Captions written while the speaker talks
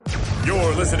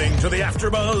You're listening to the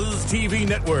AfterBuzz TV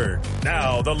Network,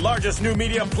 now the largest new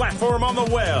media platform on the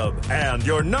web, and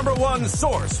your number one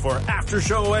source for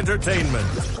after-show entertainment.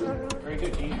 Very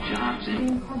good, Keith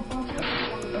Johnson.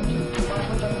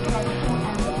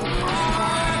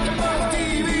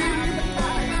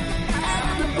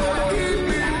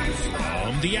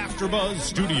 The AfterBuzz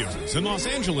Studios in Los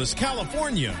Angeles,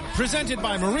 California. Presented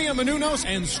by Maria Menounos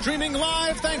and streaming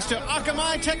live thanks to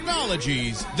Akamai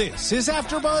Technologies. This is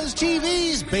AfterBuzz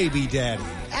TV's Baby Daddy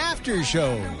After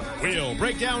Show. We'll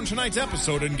break down tonight's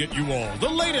episode and get you all the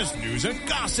latest news and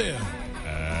gossip.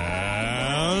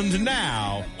 And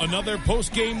now, another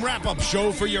post-game wrap-up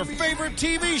show for your favorite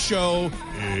TV show.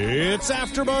 It's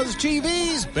AfterBuzz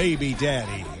TV's Baby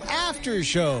Daddy After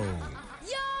Show.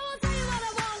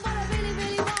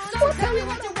 Tell me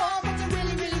what you want, what you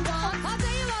really, really want. I'll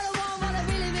tell you what I want, what I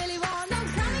really, really want. No,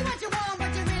 tell me what you want,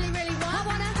 what you really, really want.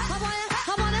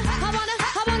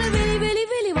 I wanna really, really,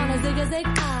 really wanna zig a zig.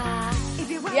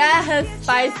 Yes,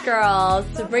 Spice Girls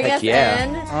to bring Heck us yeah.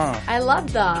 in. I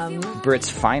love them. Brit's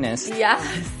finest.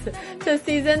 Yes. So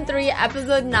season 3,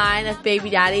 episode 9 of Baby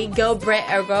Daddy, Go Brit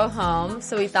or Go Home.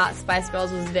 So we thought Spice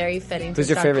Girls was very fitting. Who's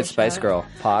to your start favorite the Spice show. Girl?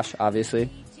 Posh, obviously.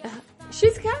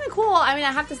 She's kind of cool. I mean,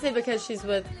 I have to say because she's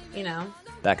with,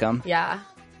 Beckham. yeah,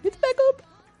 It's Beckham.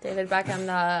 David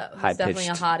Beckham, who's definitely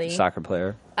a High-pitched hottie. soccer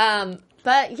player.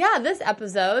 But yeah, this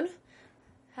episode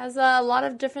has a lot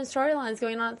of different storylines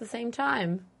going on at the same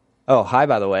time. Oh, hi,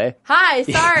 by the way. Hi,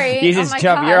 sorry. You just oh my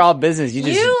jump. gosh. You're all business. You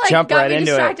just jump got right me into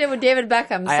distracted it. with David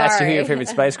Beckham. Sorry. I asked you who your favorite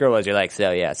Spice Girl was. You're like,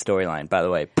 so yeah, storyline. By the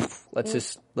way,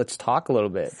 let's talk a little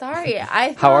bit. Sorry.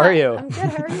 How are you? I'm good.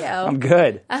 How are you? I'm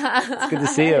good. It's good to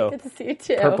see you. Good to see you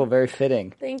too. Purple, very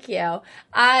fitting. Thank you.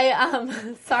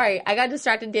 Sorry, I got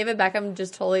distracted. David Beckham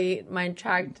just totally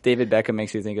mind-tracked. David Beckham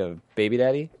makes you think of Baby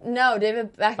Daddy? No,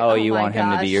 David Beckham. Oh, you my want him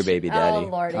to be gosh. your baby daddy. Oh,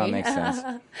 Lordy. That makes sense.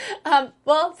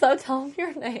 Well, so tell him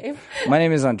your name. My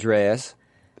name is Andreas.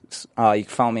 You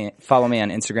can follow me on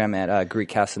Instagram at Greek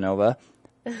Casanova.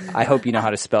 I hope you know how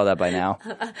to spell that by now.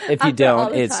 If you After all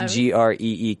don't, the it's time.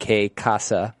 Greek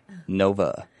Casa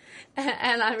Nova.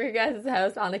 And I'm your guys'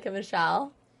 host, Annika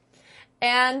Michelle.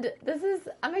 And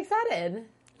I'm excited.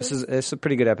 It's a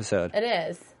pretty good episode. It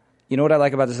is. You know what I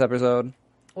like about this episode?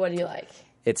 What do you like?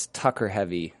 It's Tucker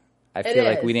heavy. I It feel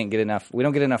like is. we don't get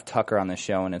enough Tucker on the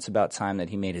show, and it's about time that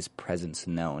he made his presence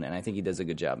known, and I think he does a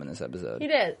good job in this episode. He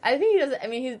did. I think he does. I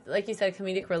mean, he's, like you said,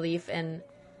 comedic relief in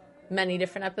many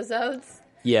different episodes.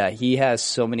 Yeah, he has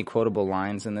so many quotable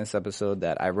lines in this episode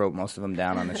that I wrote most of them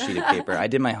down on a sheet of paper. I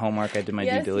did my homework. I did my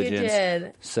Yes, due diligence. you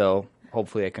did. So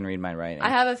hopefully I can read my writing. I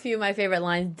have a few of my favorite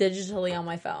lines digitally on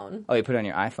my phone. Oh, you put it on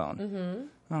your iPhone?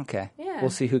 Mm-hmm. Okay. Yeah. We'll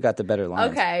see who got the better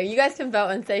lines. Okay, you guys can vote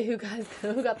and say who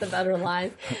got the better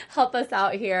lines. Help us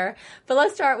out here. But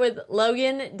let's start with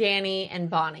Logan, Danny, and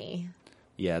Bonnie.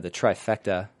 Yeah, the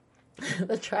trifecta.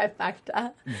 The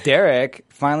trifecta. Derek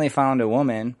finally found a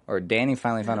woman, or Danny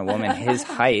finally found a woman his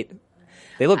height.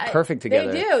 They look perfect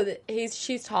together. They do.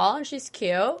 She's tall and she's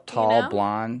cute. Tall, you know?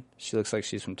 blonde. She looks like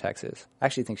she's from Texas. I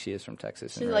actually think she is from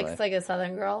Texas. She in real looks life. like a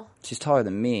Southern girl. She's taller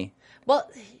than me. Well,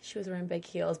 she was wearing big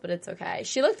heels, but it's okay.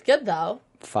 She looked good though.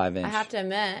 5 inch. I have to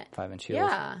admit. 5-inch heels.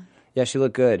 Yeah. Yeah, she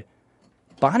looked good.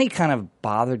 Bonnie kind of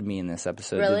bothered me in this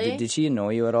episode. Really? Did she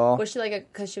annoy you at all? Was she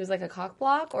because she was like a cock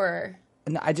block or?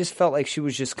 No, I just felt like she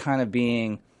was just kind of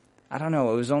being, I don't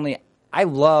know, it was only, I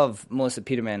love Melissa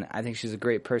Peterman. I think she's a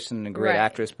great person and a great Right.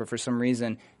 actress, but for some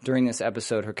reason, during this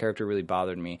episode, her character really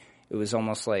bothered me. It was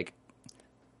almost like,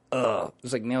 it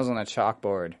was like nails on a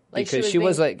chalkboard. Like because she she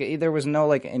was was like, there was no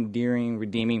like endearing,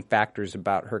 redeeming factors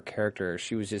about her character.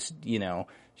 She was just,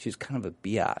 she was kind of a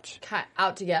biatch.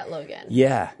 Out to get Logan.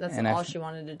 Yeah. That's and all she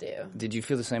wanted to do. Did you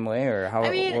feel the same way, or how? I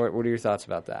mean- what are your thoughts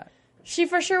about that? She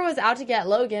for sure was out to get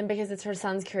Logan because it's her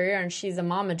son's career and she's a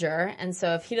momager. And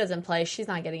so if he doesn't play, she's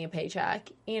not getting a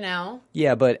paycheck,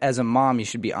 Yeah, but as a mom, you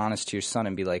should be honest to your son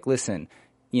and be like, listen,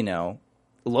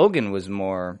 Logan was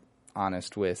more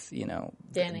honest with,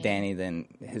 Danny than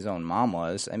his own mom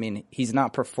was. I mean, he's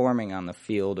not performing on the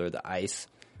field or the ice,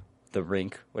 the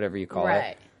rink, whatever you call Right.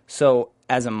 it. So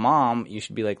as a mom, you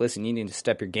should be like, listen, you need to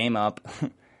step your game up.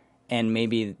 And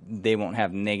maybe they won't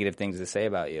have negative things to say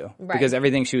about you. Right. Because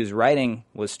everything she was writing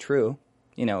was true.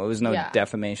 It was no Yeah.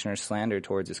 defamation or slander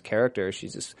towards his character.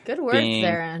 She's just Good words being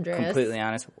there, Andreas. completely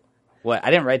honest. What? I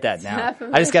didn't write that down.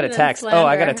 Defamation I just got a and text. slander. Oh,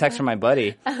 I got a text from my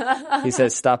buddy. He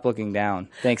says, stop looking down.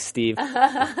 Thanks, Steve.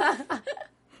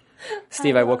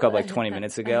 Steve, I woke up like 20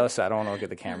 minutes ago, so I don't want to look at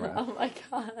the camera. Oh my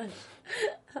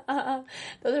gosh.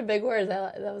 Those are big words.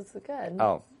 That was good.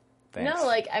 Oh, thanks. No,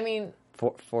 I mean,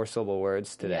 Four syllable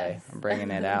words today. Yes. I'm bringing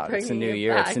it out. It's a Bringing new it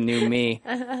year. It's back. a new me.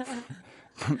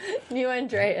 New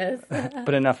Andreas.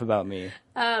 But enough about me.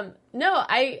 No,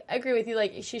 I agree with you.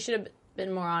 Like, she should have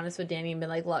been more honest with Danny and been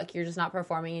like, look, you're just not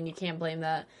performing and you can't blame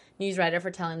the news writer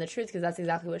for telling the truth because that's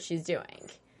exactly what she's doing.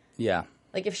 Yeah.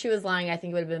 Like, if she was lying, I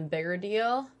think it would have been a bigger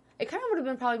deal. It kind of would have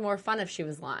been probably more fun if she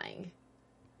was lying.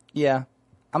 Yeah.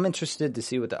 I'm interested to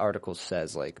see what the article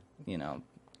says. Like, you know,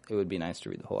 it would be nice to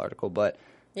read the whole article. But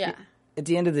yeah, at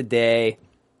the end of the day,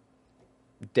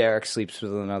 Derek sleeps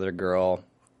with another girl.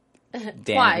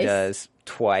 Danny does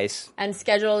twice. And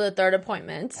scheduled a third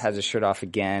appointment. Has his shirt off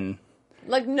again.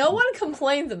 Like, no one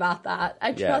complains about that.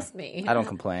 Trust me. I don't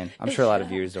complain. I'm sure a lot of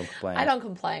viewers don't complain. I don't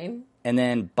complain. And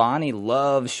then Bonnie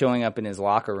loves showing up in his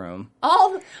locker room.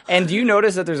 Oh. And do you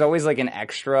notice that there's always like an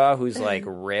extra who's like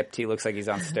ripped? He looks like he's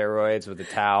on steroids with a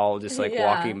towel, just like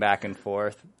walking back and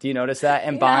forth. Do you notice that?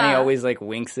 And Bonnie always like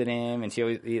winks at him, and she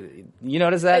always. You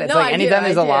notice that? It's like anytime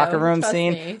there's a locker room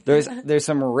scene, there's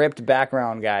some ripped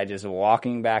background guy just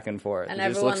walking back and forth. And it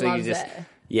just everyone looks like loves it.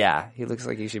 Yeah, he looks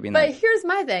like he should be in But here's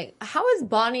my thing. How is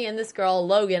Bonnie and this girl,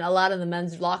 Logan, allowed in the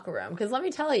men's locker room? Because let me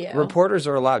tell you. Reporters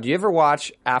are allowed. Do you ever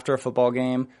watch after a football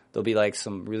game, there'll be like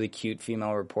some really cute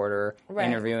female reporter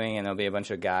interviewing, and there'll be a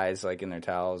bunch of guys like in their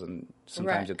towels, and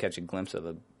sometimes you'll catch a glimpse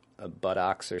of a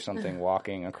buttocks or something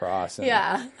walking across.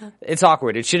 And it's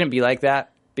awkward. It shouldn't be like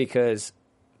that because...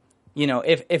 You know,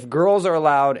 if girls are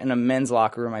allowed in a men's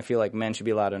locker room, I feel like men should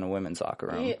be allowed in a women's locker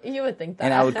room. You would think that.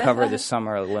 And I would cover the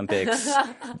Summer Olympics,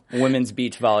 women's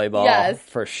beach volleyball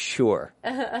for sure.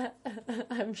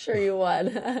 I'm sure you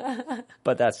would.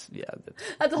 But that's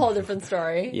a whole different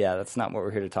story. Yeah, that's not what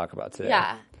we're here to talk about today.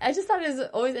 Yeah. I just thought it was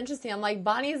always interesting. I'm like,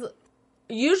 Bonnie's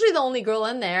usually the only girl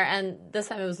in there, and this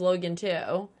time it was Logan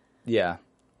too. Yeah.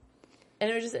 And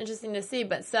it was just interesting to see.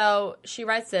 But so she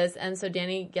writes this, and so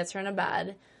Danny gets her in a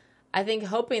bed. I think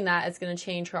hoping that it's going to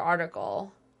change her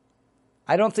article.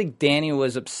 I don't think Danny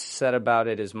was upset about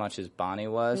it as much as Bonnie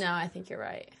was. No, I think you're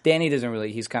right. Danny doesn't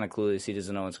really, he's kind of clueless. He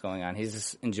doesn't know what's going on. He's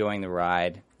just enjoying the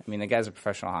ride. I mean, the guy's a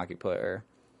professional hockey player.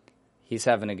 He's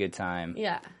having a good time.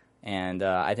 Yeah. And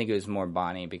I think it was more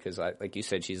Bonnie because, like you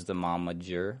said, she's the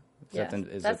momager.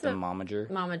 Is that the momager?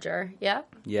 Momager, yeah.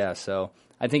 Yeah, so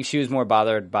I think she was more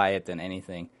bothered by it than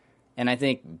anything. And I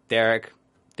think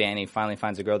Danny finally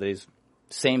finds a girl that he's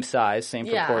same size, same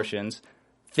proportions.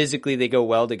 Physically, they go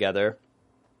well together.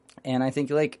 And I think,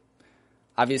 like,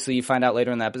 obviously you find out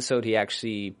later in the episode he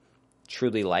actually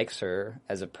truly likes her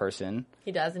as a person.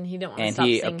 He does, and he don't want to stop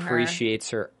seeing her. And he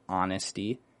appreciates her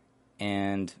honesty.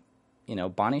 And, you know,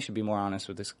 Bonnie should be more honest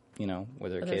with this, you know,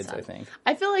 with her kids, I think.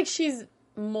 I feel like she's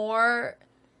more...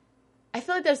 I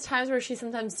feel like there's times where she's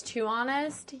sometimes too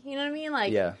honest. You know what I mean?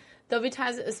 Like, there'll be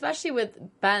times, especially with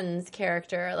Ben's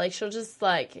character, like, she'll just,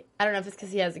 like, I don't know if it's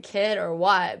because he has a kid or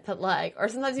what, but, like, or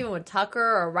sometimes even with Tucker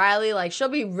or Riley, like, she'll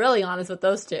be really honest with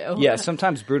those two. Yeah,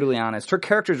 sometimes brutally honest. Her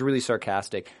character's really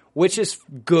sarcastic, which is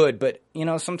good, but, you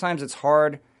know, sometimes it's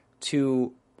hard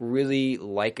to really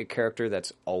like a character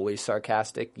that's always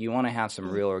sarcastic. You want to have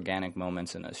some real organic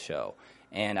moments in a show.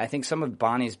 And I think some of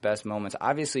Bonnie's best moments,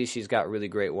 obviously she's got really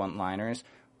great one-liners,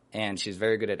 and she's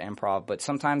very good at improv, but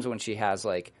sometimes when she has,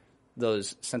 like,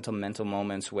 those sentimental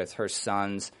moments with her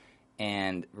sons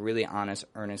and really honest,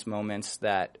 earnest moments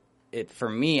that for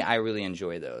me, I really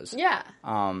enjoy those. Yeah.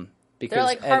 Because they're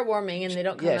like heartwarming and they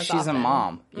don't come as she's often. A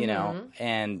mom, you know,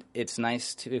 and it's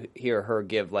nice to hear her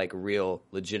give like real,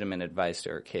 legitimate advice to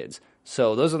her kids.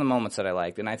 So those are the moments that I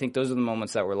liked, and I think those are the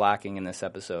moments that were lacking in this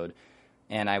episode.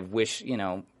 And I wish, you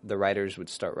know, the writers would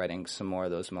start writing some more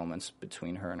of those moments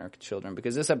between her and her children.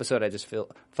 Because this episode, I just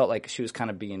felt like she was kind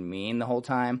of being mean the whole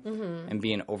time and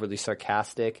being overly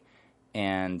sarcastic.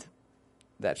 And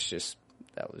that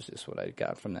was just what I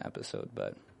got from the episode.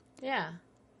 But yeah,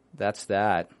 that's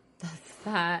that. That's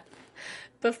that.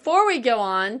 Before we go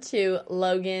on to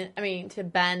to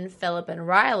Ben, Philip, and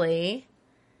Riley.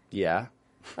 Yeah.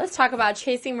 Let's talk about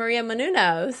Chasing Maria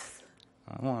Menounos.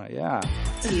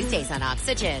 Tuesdays on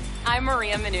Oxygen. I'm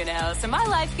Maria Menounos, and my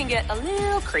life can get a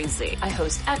little crazy. I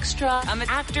host Extra. I'm an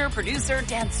actor, producer,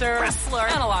 dancer, wrestler,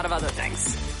 and a lot of other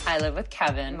things. I live with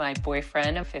Kevin, my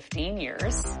boyfriend of 15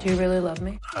 years. Do you really love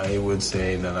me? I would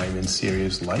say that I'm in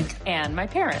serious like. And my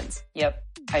parents. Yep,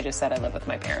 I just said I live with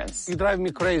my parents. You drive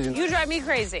me crazy. You drive me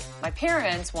crazy. My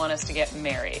parents want us to get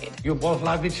married. You both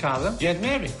love each other. Get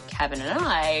married. Kevin and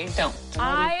I don't.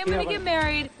 I am going to get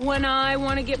married when I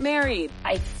want to get married.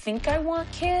 I think I want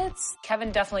kids.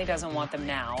 Kevin definitely doesn't want them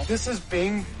now. This is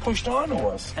being pushed on to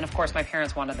us. And of course, my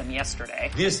parents wanted them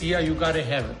yesterday. This year, you gotta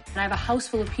have it. And I have a house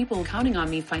full of people counting on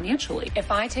me financially.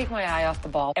 If I take my eye off the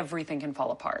ball, everything can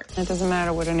fall apart. It doesn't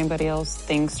matter what anybody else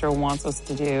thinks or wants us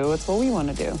to do. It's what we want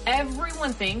to do.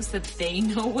 Everyone thinks that they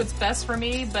know what's best for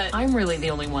me, but I'm really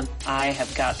the only one. I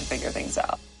have got to figure things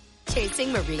out.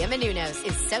 Chasing Maria Menounos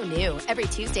is so new. Every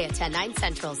Tuesday at 10, 9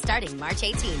 Central, starting March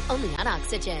 18th, only on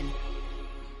Oxygen.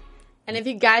 And if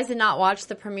you guys did not watch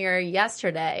the premiere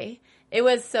yesterday, it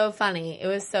was so funny. It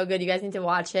was so good. You guys need to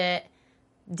watch it,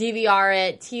 DVR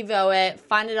it, TiVo it,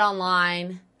 find it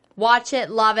online, watch it,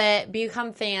 love it,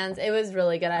 become fans. It was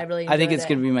really good. I really enjoyed it. I think it's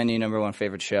going to be my new #1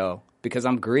 favorite show because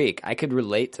I'm Greek. I could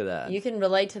relate to that. You can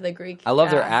relate to the Greek. I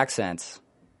love their accents.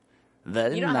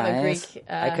 Very you don't nice. have a Greek...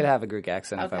 I could have a Greek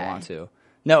accent if I want to.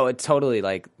 No, it's totally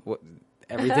like...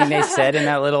 Everything they said in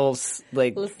that little,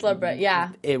 like...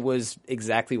 yeah. It was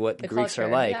exactly what the Greeks culture,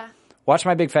 are like. Yeah. Watch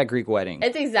My Big Fat Greek Wedding.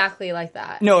 It's exactly like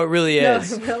that. No, it really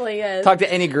is. No, it really is. Talk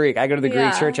to any Greek. I go to the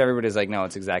Greek church, everybody's like, no,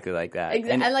 it's exactly like that.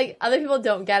 And like, other people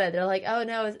don't get it. They're like, oh,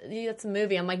 no, it's a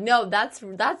movie. I'm like, no, that's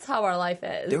how our life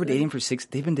is. They've been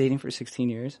dating for 16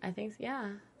 years? I think, yeah.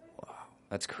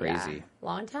 That's crazy. Yeah,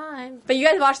 long time. But you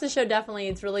guys watch the show, definitely.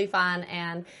 It's really fun,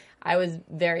 and I was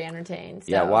very entertained.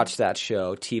 So. Yeah, watch that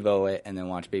show, TiVo it, and then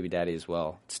watch Baby Daddy as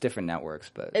well. It's different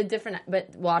networks, but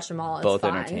watch them all. It's both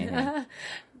fine. entertaining.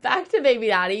 Back to Baby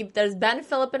Daddy. There's Ben,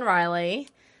 Philip, and Riley.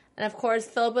 And, of course,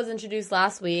 Philip was introduced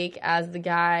last week as the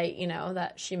guy,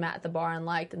 that she met at the bar and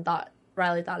liked and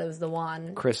Riley thought it was the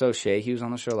one. Chris O'Shea, he was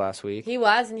on the show last week. He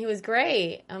was, and he was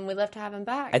great. And we'd love to have him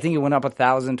back. I think he went up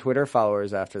 1,000 Twitter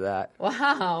followers after that.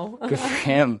 Wow. Good for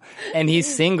him. And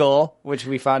he's single, which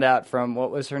we found out from, what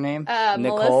was her name? Nicole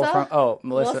Melissa? Melissa.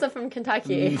 Melissa from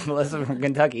Kentucky. Melissa from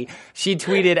Kentucky. She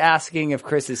tweeted asking if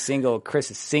Chris is single.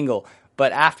 Chris is single.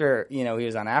 But after, he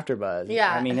was on AfterBuzz.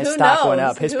 Yeah. I mean, his stock went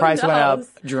up. His price went up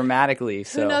dramatically.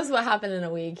 So who knows what happened in a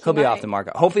week? He'll be off the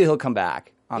market. Hopefully he'll come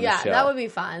back on the show. Yeah, that would be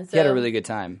fun. So he had a really good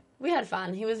time. We had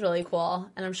fun. He was really cool.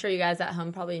 And I'm sure you guys at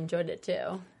home probably enjoyed it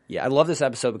too. Yeah, I love this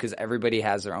episode because everybody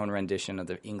has their own rendition of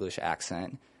the English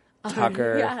accent.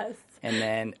 Tucker, yes. And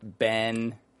then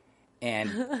Ben,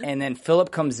 and then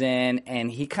Philip comes in, and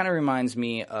he kind of reminds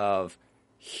me of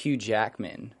Hugh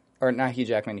Jackman. Or not Hugh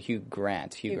Jackman, Hugh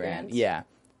Grant. Hugh Grant. Yeah.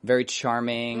 Very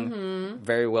charming,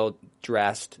 very well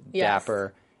dressed,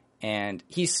 dapper. And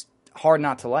he's hard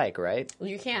not to like, right? Well,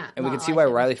 you can't. And we can see why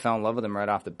Riley fell in love with him right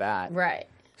off the bat. Right.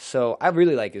 So I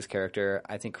really like his character.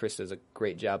 I think Chris does a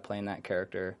great job playing that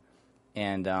character.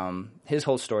 And his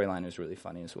whole storyline is really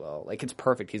funny as well. Like, it's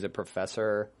perfect. He's a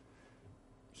professor.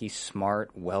 He's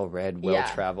smart, well-read,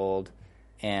 well-traveled.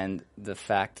 And the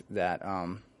fact that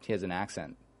he has an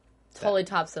accent. Totally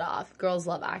tops it off. Girls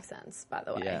love accents, by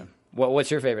the way. Yeah. What's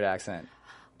your favorite accent?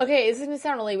 Okay, this is going to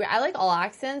sound really weird. I like all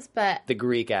accents, but... The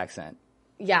Greek accent.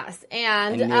 Yes,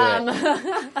 and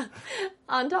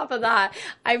on top of that,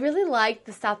 I really like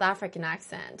the South African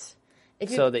accent.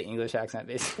 The English accent,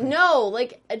 basically? No,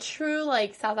 like a true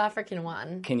South African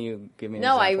one. Can you give me an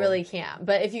example? No, I really can't.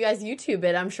 But if you guys YouTube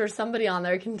it, I'm sure somebody on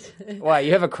there can... Why?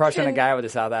 You have a crush on a guy with a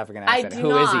South African accent.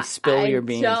 Who is he? Spill your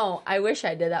beans. I don't. I wish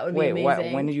I did. That would be amazing.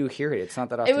 Wait, when did you hear it? It's not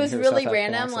that often. It was really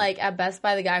random. At Best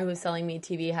Buy, the guy who was selling me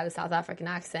TV had a South African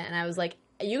accent. And I was like,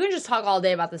 you can just talk all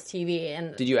day about this TV.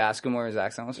 And did you ask him where his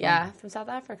accent was from? Yeah, from South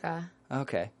Africa.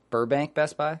 Okay. Burbank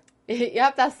Best Buy?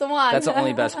 Yep, that's the one. That's the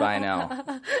only Best Buy I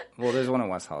know. Well, there's one in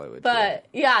West Hollywood. But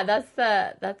yeah, that's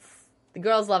the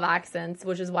girls love accents,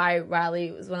 which is why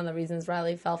Riley was one of the reasons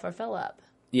Riley fell for Philip.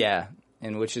 Yeah,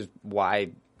 and which is why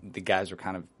the guys were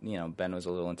kind of, Ben was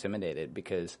a little intimidated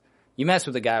because you mess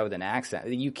with a guy with an accent,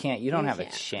 you don't have a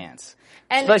chance.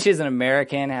 And especially as an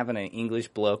American having an English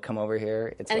bloke come over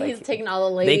here, he's taking all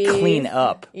the ladies. They clean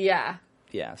up. Yeah.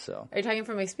 Yeah. So. Are you talking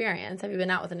from experience? Have you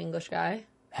been out with an English guy?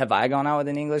 Have I gone out with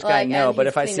an English guy? No, but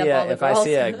if I see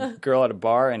a girl at a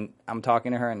bar and I'm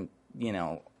talking to her and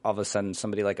all of a sudden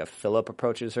somebody like a Philip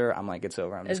approaches her, I'm like, it's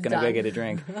over. I'm just gonna go get a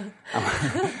drink.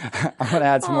 I'm gonna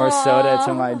add some more soda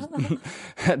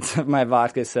to my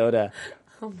vodka soda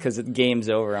because the game's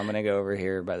over. I'm gonna go over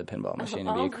here by the pinball machine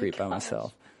and be a creep by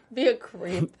myself. Be a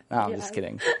creep. No, I'm just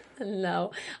kidding.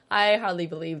 No, I hardly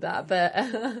believe that,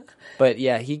 but... But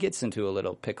yeah, he gets into a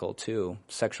little pickle too.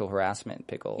 Sexual harassment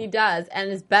pickle. He does,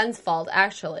 and it's Ben's fault,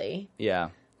 actually. Yeah.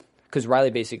 Because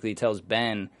Riley basically tells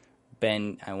Ben,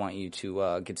 I want you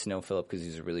to get to know Philip because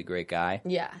he's a really great guy.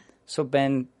 Yeah. So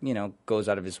Ben, goes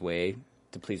out of his way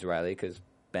to please Riley because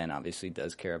Ben obviously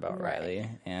does care about Riley.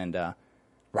 And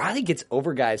Riley gets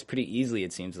over guys pretty easily,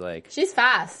 it seems like. She's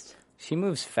fast. She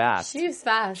moves fast. She moves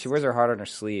fast. She wears her heart on her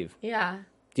sleeve. Yeah.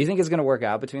 Do you think it's going to work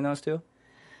out between those two?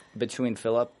 Between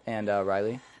Philip and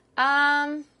Riley?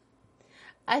 I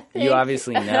I think You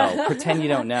obviously know. Pretend you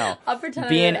don't know. I'll pretend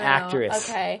Be I an don't know. actress.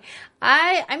 Okay.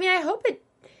 I mean, I hope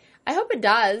it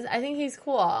does. I think he's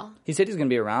cool. He said he's going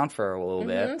to be around for a little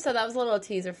bit. So that was a little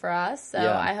teaser for us. So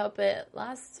Yeah. I hope it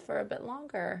lasts for a bit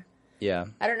longer. Yeah.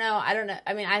 I don't know.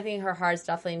 I mean, I think her heart's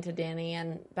definitely into Danny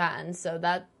and Ben. So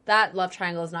that love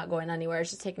triangle is not going anywhere. It's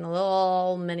just taking a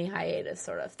little mini hiatus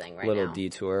sort of thing right now. Little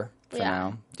detour for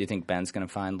now. Do you think Ben's going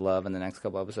to find love in the next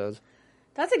couple episodes?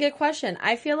 That's a good question.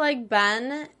 I feel like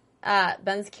Ben's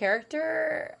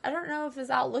character, I don't know if is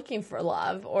out looking for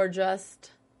love or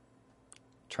just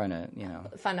Trying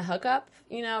to, find a hookup,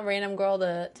 random girl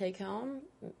to take home.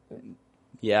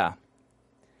 Yeah.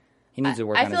 He needs to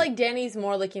work I on feel like Danny's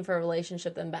more looking for a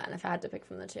relationship than Ben, if I had to pick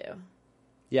from the two.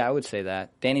 Yeah, I would say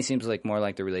that. Danny seems like more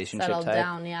like the relationship Settled type.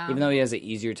 down, yeah. Even though he has an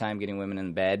easier time getting women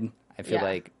in bed, I feel Yeah.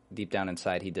 like deep down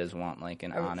inside he does want like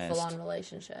an honest, full-on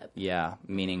relationship. yeah,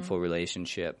 meaningful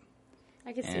relationship.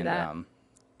 I can see that.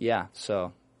 Yeah,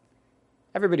 so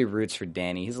everybody roots for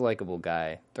Danny. He's a likable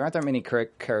guy. There aren't that many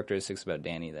characteristics about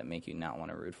Danny that make you not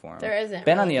want to root for him. There isn't.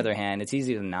 Ben, on really. the other hand, it's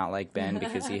easy to not like Ben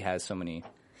because he has so many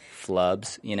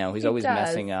flubs. He's always does.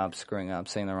 messing up, screwing up,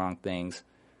 saying the wrong things.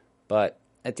 But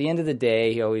at the end of the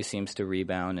day, he always seems to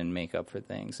rebound and make up for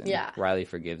things. And Yeah. Riley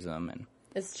forgives him. And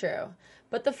It's true.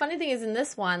 But the funny thing is in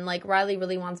this one, like, Riley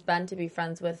really wants Ben to be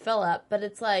friends with Philip. But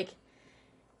it's like,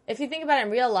 if you think about it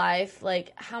in real life,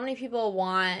 like, how many people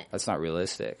want... that's not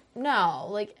realistic. No,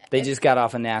 like... They just got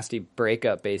off a nasty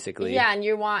breakup, basically. Yeah, and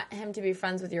you want him to be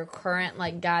friends with your current,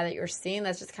 like, guy that you're seeing.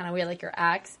 That's just kind of weird, like your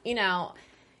ex.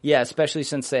 Yeah, especially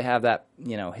since they have that,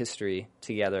 history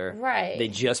together. Right. They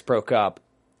just broke up.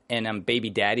 And on baby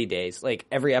daddy days, like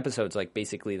every episode's like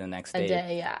basically the next day. A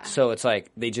day, yeah. So it's like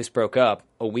they just broke up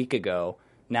a week ago.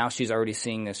 Now she's already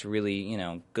seeing this really,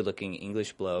 good-looking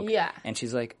English bloke. Yeah. And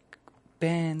she's like,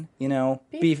 Ben,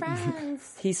 be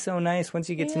friends. He's so nice. Once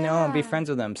you get to know him, be friends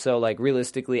with him. So like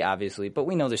realistically, obviously, but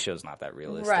we know the show's not that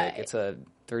realistic. Right. It's a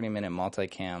 30-minute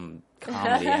multicam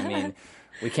comedy. I mean,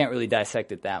 we can't really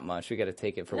dissect it that much. We got to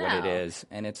take it for what it is,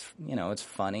 and it's it's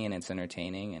funny and it's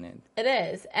entertaining and it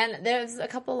is. And there's a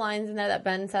couple lines in there that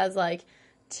Ben says like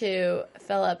to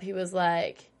Philip. He was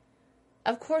like,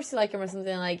 "Of course you like him," or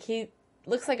something like he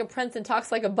looks like a prince and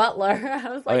talks like a butler. I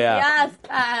was like, yes,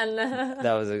 Ben.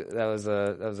 That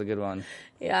was a good one.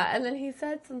 Yeah, and then he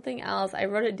said something else. I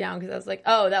wrote it down because I was like,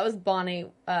 oh, that was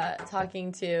Bonnie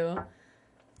talking to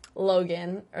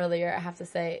Logan earlier. I have to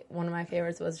say one of my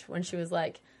favorites was when she was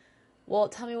like, well,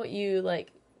 tell me what you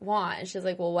like want. And she's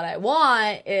like, well, what I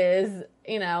want is,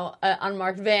 an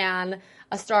unmarked van,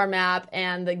 a star map,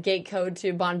 and the gate code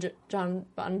to Bon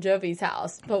Jovi's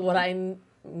house. But what I'm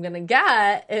gonna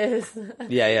get is that was a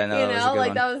good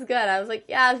one. that was good. I was like,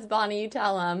 yes, Bonnie, you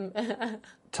tell him.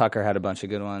 Tucker had a bunch of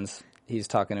good ones. He's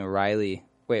talking to Riley.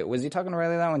 Wait, was he talking to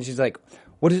Riley that one? She's like,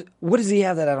 what does he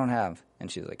have that I don't have? And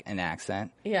she's like, an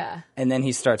accent. Yeah. And then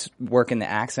he starts working the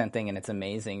accent thing, and it's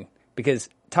amazing because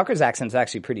Tucker's accent's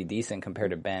actually pretty decent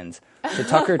compared to Ben's. So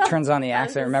Tucker turns on the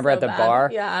accent. Remember so at the bad. bar?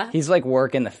 Yeah. He's like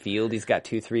working the field. He's got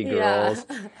 2-3 girls.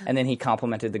 Yeah. And then he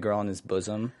complimented the girl on his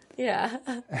bosom. Yeah.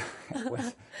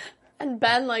 And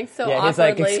Ben, like, so yeah, he's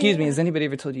awkwardly. like, excuse me, has anybody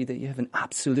ever told you that you have an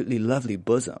absolutely lovely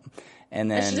bosom? And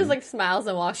then And she just, like, smiles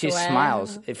and walks away. She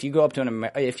smiles. If you go up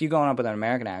to if you going up with an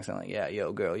American accent, like, yeah,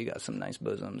 yo, girl, you got some nice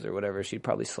bosoms or whatever, she'd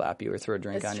probably slap you or throw a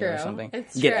drink on you or something.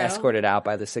 It's Get true. escorted out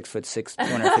by the 6'6",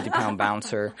 250-pound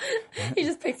bouncer. He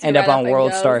just picks you End right up on and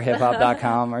goes.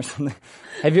 WorldStarHipHop.com or something.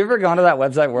 Have you ever gone to that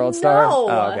website, WorldStar? No.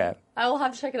 Oh, okay. I will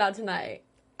have to check it out tonight.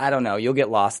 I don't know. You'll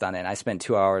get lost on it. I spent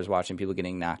 2 hours watching people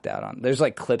getting knocked out on. There's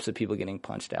like clips of people getting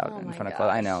punched out in front of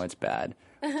clubs. I know, it's bad.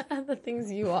 The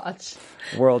things you watch.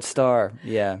 World Star,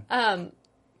 yeah.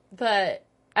 But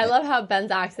I love how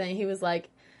Ben's accent, he was like,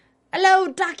 hello,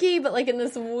 Ducky, but like in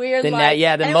this weird the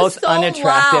and most so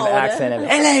unattractive loud. accent ever.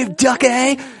 Hello,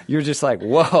 Ducky! You're just like,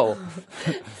 whoa.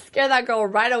 Scare that girl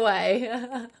right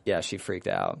away. Yeah, she freaked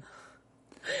out.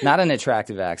 Not an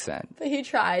attractive accent. But he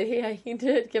tried. He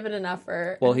did give it an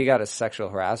effort. Well, he got a sexual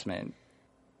harassment.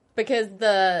 Because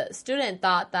the student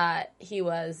thought that he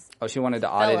was... Oh, she wanted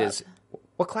to audit Philip. his...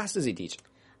 What class does he teach?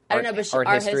 I don't know, but art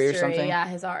history or something? Yeah,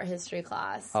 his art history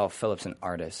class. Oh, Philip's an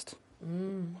artist.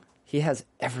 He has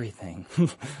everything.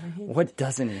 What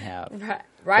doesn't he have?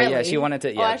 Riley. But yeah, she wanted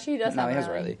to... Yeah, actually, he does have he has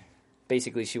Riley. Riley.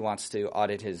 Basically, she wants to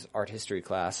audit his art history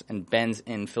class, and Ben's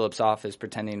in Philip's office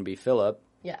pretending to be Philip.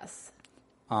 Yes.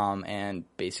 And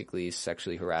basically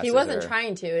sexually harasses her. He wasn't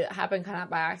trying to. It happened kind of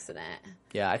by accident.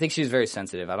 Yeah, I think she was very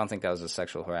sensitive. I don't think that was a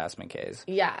sexual harassment case.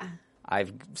 Yeah.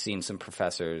 I've seen some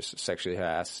professors sexually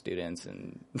harass students,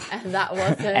 and that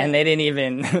wasn't... and they didn't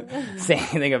even say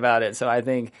anything about it. So I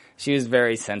think she was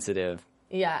very sensitive.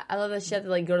 Yeah, I love that she had to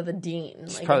like go to the dean.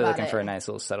 She's like, probably looking for a nice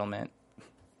little settlement.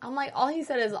 I'm like, all he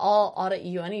said is, I'll audit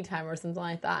you anytime or something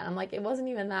like that. And I'm like, it wasn't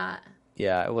even that.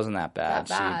 Yeah, it wasn't that bad.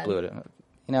 That She blew it.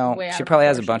 You know, Way she out probably of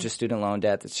has a proportion. bunch of student loan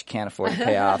debt that she can't afford to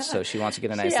pay off, so she wants to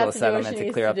get a nice She little has to do what settlement she to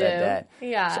needs clear to up that do. debt.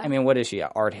 Yeah. So, I mean, what is she? An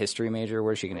art history major?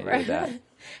 What is she going to do with that?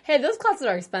 Hey, those classes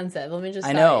are expensive. Let me just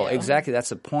I tell know, you. exactly. That's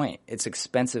the point. It's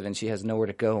expensive, and she has nowhere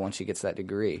to go once she gets that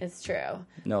degree. It's true.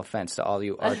 No offense to all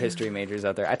you art history majors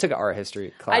out there. I took an art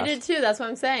history class. I did too. That's what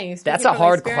I'm saying. That's Speaking a from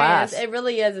hard experience, class. It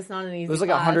really is. It's not an easy It was like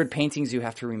class. 100 paintings you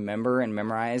have to remember and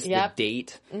memorize, Yep. the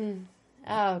date,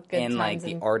 Oh, good and like times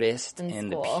the in- artist in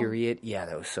and the school. period. Yeah,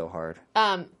 that was so hard.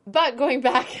 But going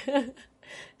back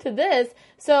to this,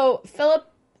 so Philip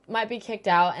might be kicked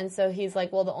out, and so he's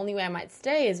like, well, the only way I might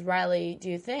stay is Riley, do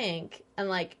you think? And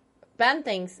like, Ben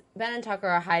and Tucker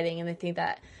are hiding, and they think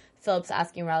that Philip's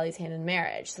asking Riley's hand in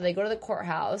marriage. So they go to the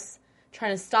courthouse,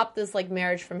 trying to stop this like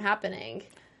marriage from happening.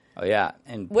 Oh yeah,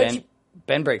 and Which-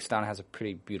 Ben breaks down, has a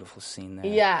pretty beautiful scene there.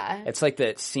 Yeah. It's like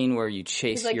that scene where you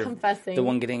chase He's, like, confessing. the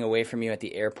one getting away from you at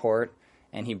the airport,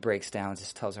 and he breaks down,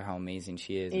 just tells her how amazing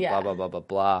she is, and Yeah. blah, blah, blah, blah,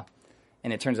 blah.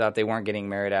 And it turns out they weren't getting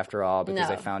married after all, because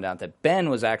No. they found out that Ben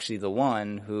was actually the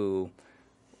one who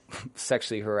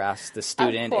sexually harassed the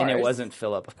student, and it course. wasn't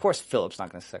Philip. Of course Philip's not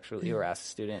going to sexually harass the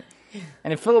student.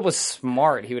 And if Philip was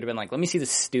smart, he would have been like, let me see the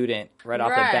student right off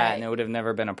the bat, Right. and it would have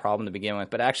never been a problem to begin with.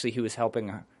 But actually, he was helping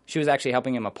her. She was actually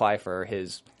helping him apply for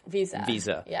his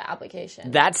Visa. Yeah,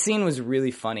 application. That scene was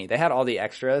really funny. They had all the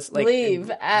extras. Like, Leave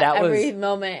at that every was,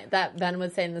 moment that Ben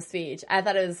would say in the speech. I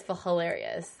thought it was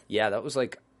hilarious. yeah, that was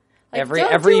like Like, every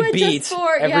don't every do it beat, just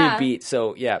for- every yeah. beat.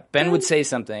 So yeah, Ben would say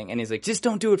something, and he's like, "Just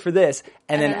don't do it for this."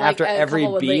 And then then, like, after a every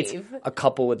couple would beat, leave. a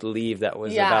couple would leave that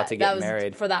was Yeah, about to that get was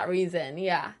married. for that reason.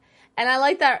 Yeah. And I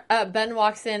like that Ben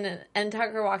walks in and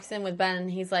Tucker walks in with Ben and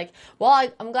he's like, well,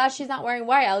 I'm glad she's not wearing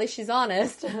white. At least she's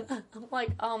honest. I'm like,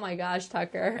 oh my gosh,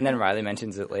 Tucker. And then Riley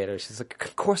mentions it later. She's like,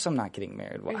 "Of course I'm not getting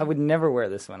married. Well, I would never wear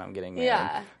this when I'm getting married."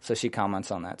 Yeah. So she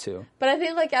comments on that too. But I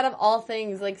think, like, out of all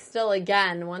things, like, still,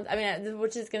 again,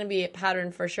 which is going to be a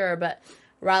pattern for sure, but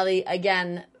Riley,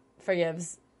 again,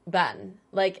 forgives Ben.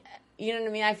 Like, you know what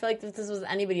I mean? I feel like if this was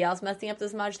anybody else messing up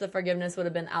this much, the forgiveness would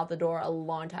have been out the door a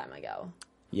long time ago.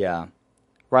 Yeah.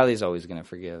 Riley's always going to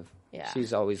forgive. Yeah.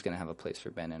 She's always going to have a place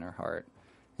for Ben in her heart.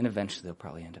 And eventually they'll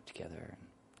probably end up together.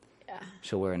 Yeah.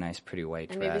 She'll wear a nice, pretty white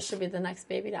And dress. maybe she'll be the next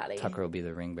baby daddy. Tucker will be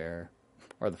the ring bearer.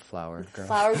 Or the flower girl.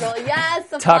 Flower girl. Yes,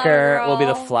 the Tucker flower girl. will be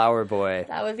the flower boy.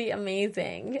 That would be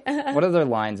amazing. What other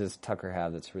lines does Tucker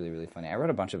have that's really, really funny? I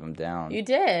wrote a bunch of them down. You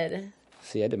did.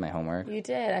 See, I did my homework. You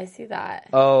did. I see that.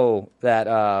 Oh, that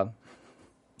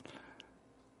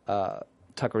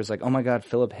Tucker was like, "Oh my God,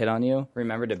 Philip hit on you."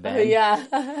 Remember to Ben?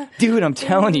 Yeah. Dude, I'm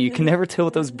telling you, you can never tell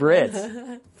with those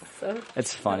Brits. So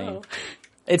It's funny. true.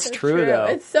 It's So true though.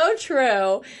 It's so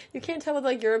true. You can't tell with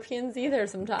like Europeans either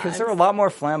sometimes. Because they're a lot more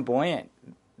flamboyant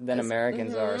than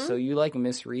Americans mm-hmm. are, so you like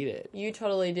misread it. You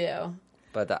totally do.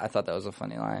 But I thought that was a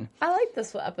funny line. I like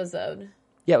this episode.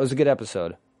 Yeah, it was a good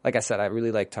episode. Like I said, I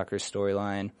really like Tucker's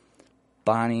storyline.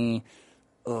 Bonnie,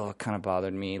 it kind of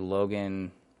bothered me.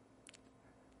 Logan,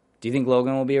 do you think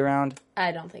Logan will be around?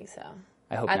 I don't think so.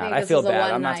 I hope I not. think I this feel was a bad.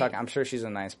 I'm one not night- talking. I'm sure she's a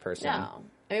nice person. No.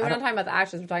 I mean, we're not talking about the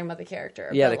actress. We're talking about the character.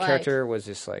 Yeah, but, the character was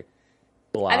just like,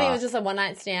 blah. I think it was just a one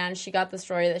night stand. She got the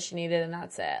story that she needed, and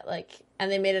that's it. Like, and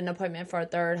they made an appointment for a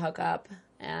third hookup,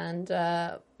 and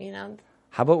you know.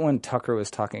 How about when Tucker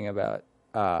was talking about?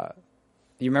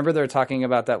 You remember they were talking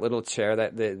about that little chair,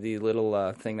 that the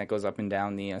little thing that goes up and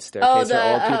down the staircase for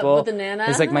old people. With the nana.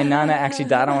 It's like my nana actually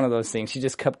died on one of those things. She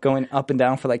just kept going up and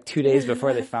down for like 2 days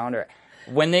before they found her.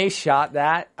 When they shot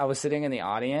that, I was sitting in the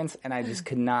audience and I just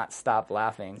could not stop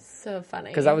laughing. So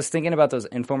funny. Because I was thinking about those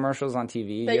infomercials on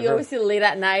TV. That you always see late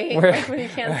at night, Where- like when you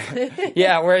can't sleep.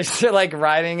 Yeah, where it's like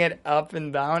riding it up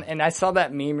and down. And I saw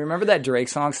that meme. Remember that Drake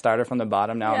song, Started from the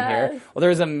Bottom, Now I'm Here? Yes. Well,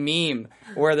 there's a meme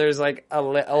where there's like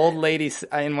a old lady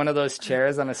in one of those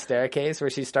chairs on a staircase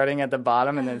where she's starting at the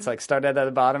bottom and then it's like started at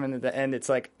the bottom and at the end it's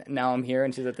like, now I'm here,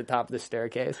 and she's at the top of the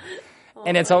staircase.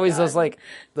 And it's always those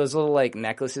little like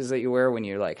necklaces that you wear when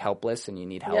you're like helpless and you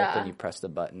need help and you press the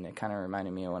button. It kind of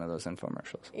reminded me of one of those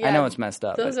infomercials. Yeah, I know it's messed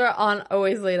up. Those but are on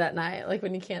always late at night, like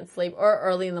when you can't sleep, or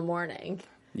early in the morning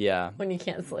yeah. when you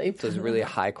can't sleep. Those really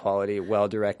high quality, well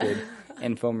directed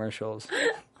infomercials.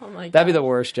 Oh my god. That'd be the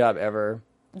worst job ever.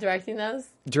 Directing those?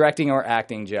 Directing or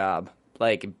acting job.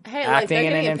 Like Hey, like acting they're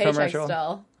in getting an a paycheck infomercial.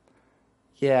 still.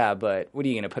 Yeah, but what are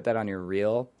you going to put that on your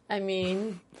reel? I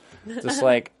mean, Just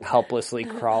like helplessly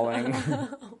crawling. oh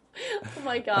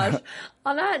my gosh.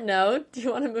 On that note, do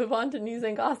you want to move on to news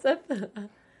and gossip?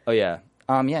 Oh yeah.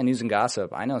 Yeah, news and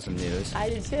gossip. I know some news. I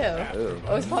do too. Ooh. It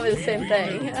was probably the same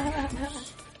thing.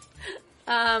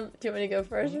 Do you want me to go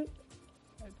first?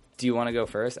 Do you want to go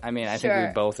first? I mean, I Sure. think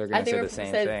we both are going to say the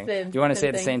same thing. Do you want to say it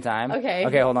at the same time? Okay.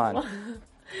 Okay, hold on.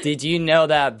 Did you know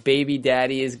that Baby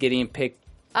Daddy is getting picked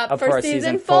up for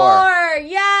season 4?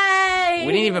 Yay!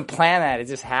 We didn't even plan that. It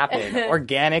just happened.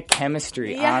 Organic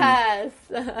chemistry. Yes.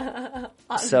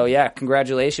 So, yeah,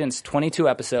 congratulations. 22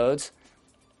 episodes.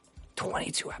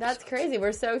 22 episodes. That's crazy.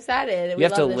 We're so excited. You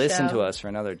have to listen to us for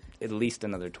at least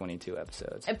another 22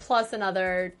 episodes. And plus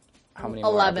another How many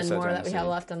 11 more more that we episodes have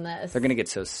left on this. They're going to get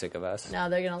so sick of us. No,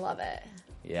 they're going to love it.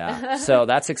 Yeah. So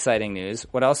that's exciting news.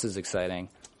 What else is exciting?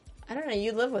 I don't know.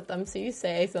 You live with them, so you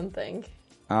say something.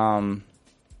 The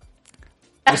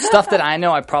stuff that I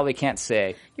know I probably can't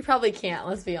say. You probably can't,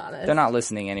 let's be honest. They're not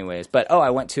listening anyways. But, I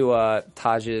went to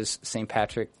Taj's St.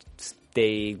 Patrick's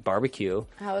Day barbecue.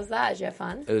 How was that? Did you have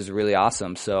fun? It was really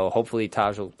awesome. So hopefully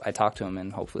I talked to him,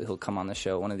 and hopefully he'll come on the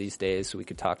show one of these days so we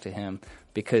could talk to him.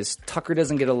 Because Tucker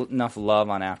doesn't get enough love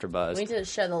on AfterBuzz. We need to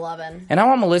share the lovin'. And I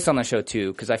want Melissa on the show,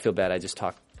 too, because I feel bad. I just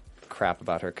talked crap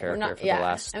about her character for the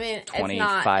last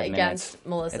 25 minutes.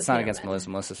 Melissa. It's not against Melissa.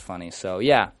 Melissa's funny. So,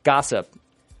 yeah, gossip.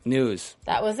 News.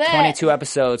 That was it. 22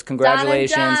 episodes.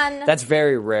 Congratulations. Done. That's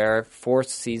very rare. 4th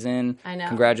season. I know.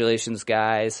 Congratulations,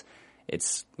 guys.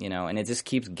 It's, and it just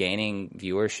keeps gaining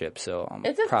viewership. So I'm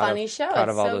it's a funny show. Proud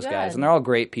of all so those good. guys. And they're all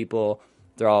great people.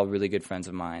 They're all really good friends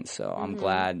of mine. So I'm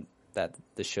glad that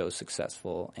the show's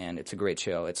successful. And it's a great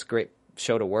show. It's a great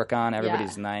show to work on.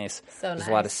 Everybody's nice. So There's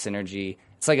a lot of synergy.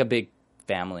 It's like a big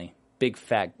family. Big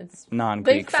fat it's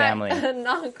non-Greek big fat, family.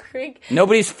 Non-Greek.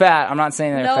 Nobody's fat. I'm not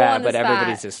saying they're fat, but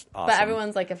everybody's just awesome. But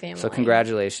everyone's like a family. So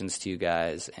congratulations to you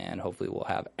guys, and hopefully we'll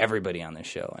have everybody on this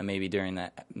show. And maybe during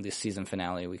this season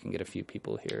finale, we can get a few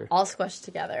people here. All squished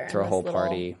together. Throw a whole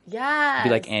party. Yeah.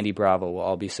 Be like Andy Bravo. We'll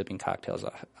all be sipping cocktails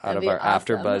out of our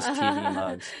AfterBuzz TV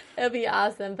mugs. It'll be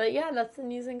awesome. But yeah, that's the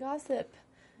news and gossip.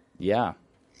 Yeah.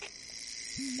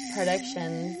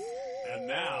 Predictions. And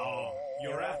now,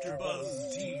 your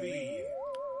AfterBuzz TV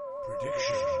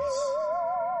predictions.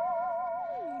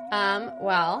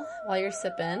 Well, while you're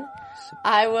sipping,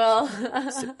 I will.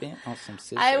 Sipping on some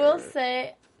scissors. I will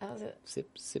say.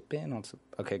 Sipping on some.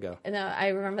 Okay, go. No, I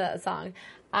remember that song.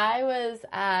 I was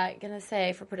gonna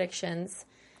say for predictions,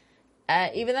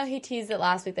 even though he teased it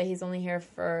last week that he's only here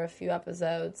for a few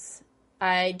episodes,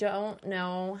 I don't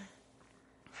know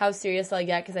how serious I'll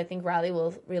get because I think Riley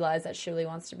will realize that she really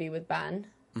wants to be with Ben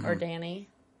or Danny.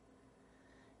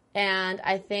 And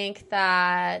I think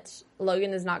that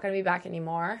Logan is not going to be back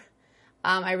anymore.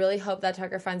 I really hope that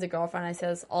Tucker finds a girlfriend. I say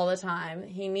this all the time.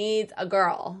 He needs a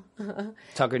girl.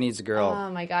 Tucker needs a girl.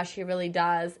 Oh, my gosh, he really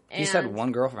does. And he said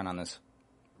one girlfriend on this,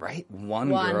 right? One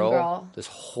girl this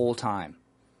whole time.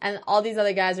 And all these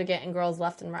other guys are getting girls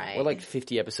left and right. We're like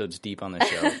 50 episodes deep on the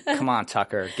show. Come on,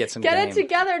 Tucker. Get some Get game. it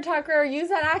together, Tucker. Use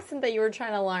that accent that you were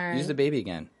trying to learn. Use the baby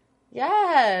again.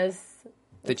 Yes.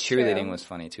 The cheerleading was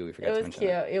funny, too. We forgot to mention that.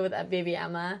 It was cute. With that baby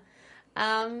Emma.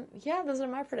 Yeah, those are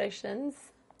my predictions.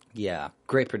 Yeah,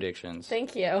 great predictions.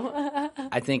 Thank you.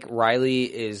 I think Riley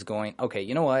is going... Okay,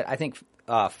 you know what? I think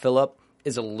Philip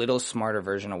is a little smarter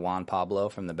version of Juan Pablo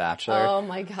from The Bachelor. Oh,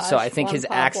 my gosh. So I think Juan his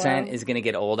Pablo. accent is going to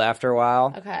get old after a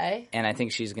while. Okay. And I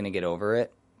think she's going to get over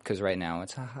it. Because right now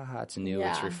it's, it's new,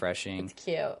 it's refreshing. It's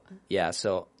cute. Yeah,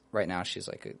 so right now she's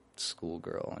like a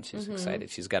schoolgirl and she's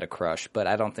excited. She's got a crush. But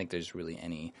I don't think there's really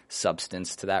any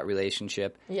substance to that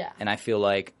relationship. Yeah. And I feel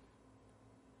like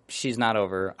she's not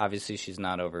over. Obviously, she's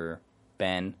not over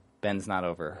Ben. Ben's not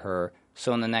over her.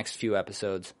 So in the next few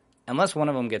episodes, unless one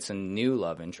of them gets a new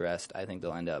love interest, I think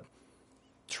they'll end up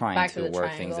trying to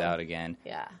work things out again.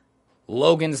 Yeah.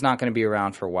 Logan's not going to be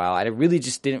around for a while. I really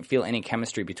just didn't feel any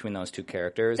chemistry between those two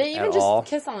characters they even at just all.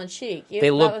 Kiss on the cheek.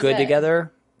 They look good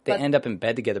together. They end up in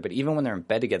bed together, but even when they're in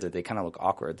bed together, they kind of look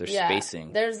awkward. There's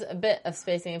spacing. There's a bit of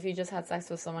spacing. If you just had sex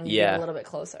with someone, you get a little bit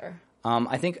closer.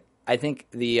 I think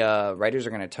the writers are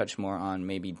going to touch more on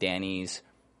maybe Danny's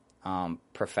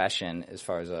profession as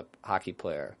far as a hockey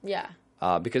player. Yeah.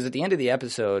 Because at the end of the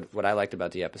episode, what I liked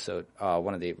about the episode,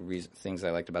 one of the things I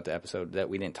liked about the episode that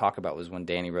we didn't talk about was when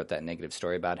Danny wrote that negative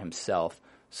story about himself.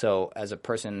 So as a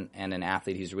person and an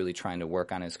athlete, he's really trying to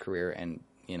work on his career and,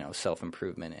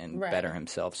 self-improvement and better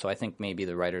himself. So I think maybe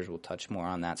the writers will touch more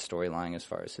on that storyline as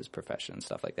far as his profession and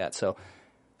stuff like that. So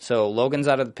Logan's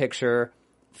out of the picture.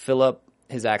 Philip,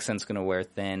 his accent's going to wear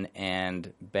thin,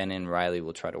 and Ben and Riley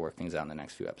will try to work things out in the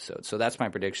next few episodes. So that's my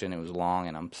prediction. It was long,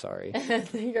 and I'm sorry.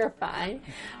 You're fine.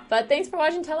 But thanks for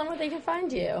watching. Tell them where they can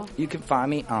find you. You can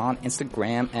find me on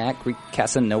Instagram at Greek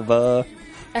Casanova.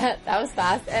 That was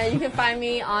fast. You can find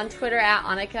me on Twitter at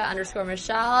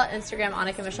Annika_Michelle, Instagram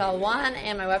AnnikaMichelle1,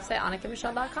 and my website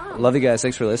AnnikaMichelle.com. Love you guys.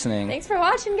 Thanks for listening. Thanks for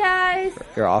watching, guys.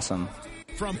 You're awesome.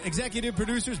 From executive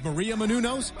producers Maria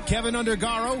Menounos, Kevin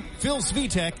Undergaro, Phil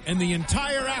Svitek, and the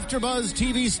entire AfterBuzz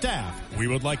TV staff, we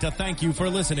would like to thank you for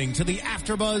listening to the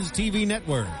AfterBuzz TV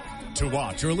network. To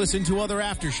watch or listen to other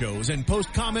after shows and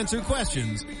post comments or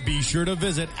questions, be sure to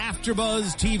visit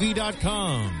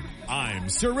AfterBuzzTV.com. I'm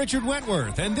Sir Richard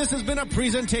Wentworth, and this has been a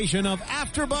presentation of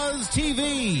AfterBuzz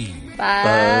TV.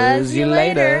 Buzz you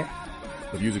later.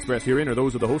 The views expressed herein are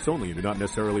those of the hosts only and do not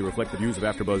necessarily reflect the views of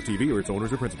AfterBuzz TV or its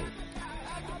owners or principals.